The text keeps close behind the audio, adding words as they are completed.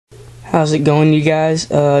How's it going, you guys?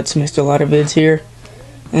 It's Mr. Vids here,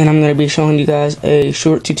 and I'm going to be showing you guys a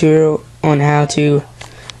short tutorial on how to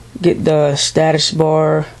get the status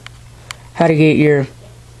bar, how to get your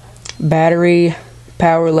battery,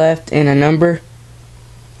 power left, and a number,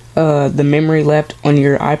 the memory left on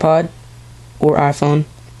your iPod or iPhone,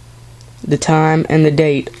 the time and the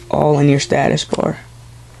date all in your status bar.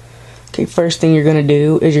 Okay, first thing you're going to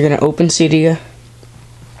do is you're going to open Cydia,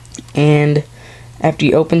 and after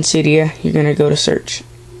you open Cydia, you're going to go to search.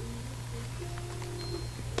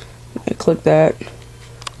 Click that.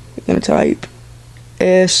 You're going to type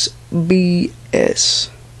SBS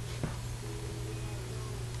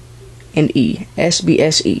and E.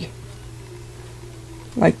 SBSE.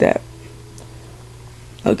 Like that.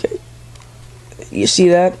 Okay. You see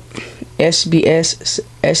that?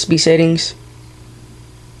 SBSettings.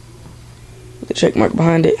 The check mark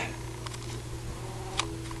behind it.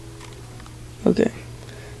 Okay,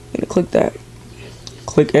 I'm gonna click that.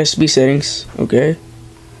 Click SBSettings. Okay.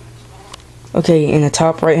 Okay, in the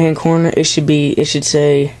top right hand corner, it should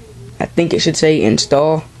say, I think it should say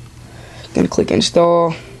install. I'm gonna click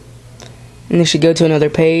install, and it should go to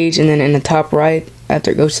another page, and then in the top right,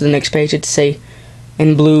 after it goes to the next page, it say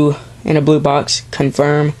in a blue box,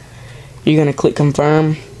 confirm. You're gonna click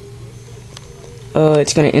confirm.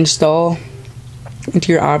 It's gonna install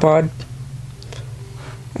into your iPod.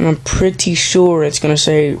 And I'm pretty sure it's going to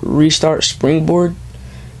say restart springboard.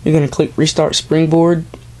 You're going to click restart springboard.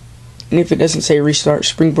 And if it doesn't say restart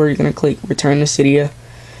springboard, you're going to click return to Cydia.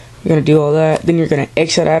 You're going to do all that. Then you're going to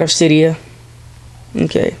exit out of Cydia.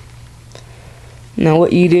 Okay. Now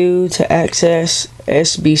what you do to access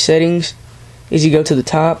SBSettings is you go to the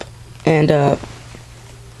top and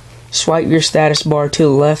swipe your status bar to the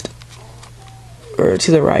left or to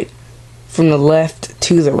the right. From the left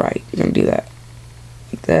to the right. You're going to do that.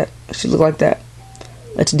 Like that. It should look like that.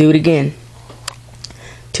 Let's do it again.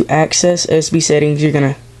 To access SBSettings, you're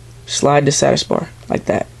gonna slide the status bar like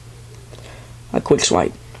that. A quick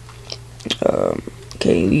swipe.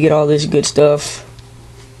 Okay, you get all this good stuff.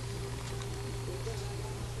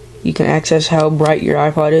 You can access how bright your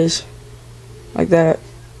iPod is, like that.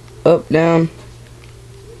 Up, down.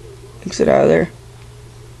 Exit out of there.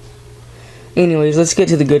 Anyways, let's get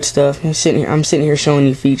to the good stuff. I'm sitting here showing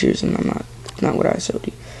you features, and not what I showed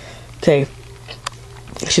you. Okay,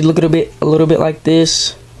 it should look a little bit like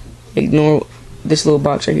this. Ignore this little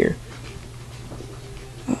box right here.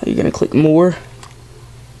 You're gonna click more.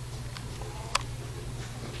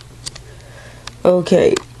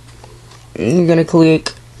 Okay, you're gonna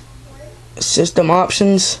click system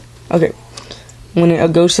options. Okay, when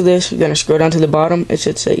it goes to this, you're gonna scroll down to the bottom. It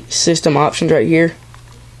should say system options right here.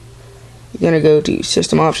 You're gonna go to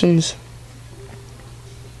system options.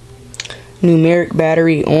 Numeric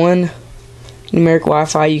battery on. Numeric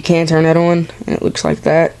Wi-Fi, you can turn that on, and it looks like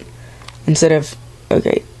that. Instead of,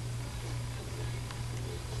 okay.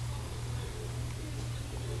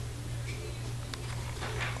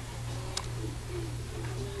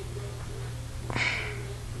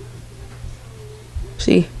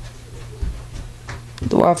 See? The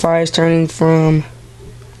Wi-Fi is turning from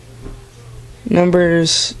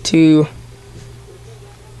numbers to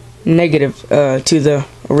negative to the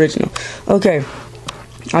original. Okay,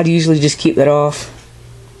 I'd usually just keep that off.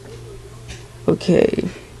 Okay,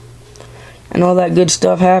 and all that good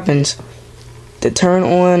stuff happens. To turn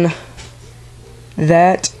on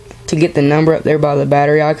that, to get the number up there by the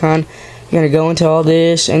battery icon, you're gonna go into all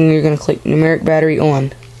this and you're gonna click numeric battery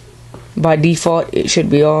on. By default it should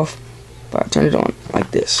be off, but I turn it on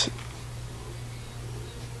like this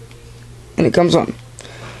and it comes on.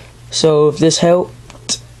 So if this helped,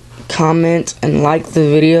 comment and like the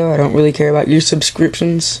video. I don't really care about your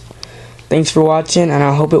subscriptions. Thanks for watching, and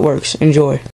I hope it works. Enjoy.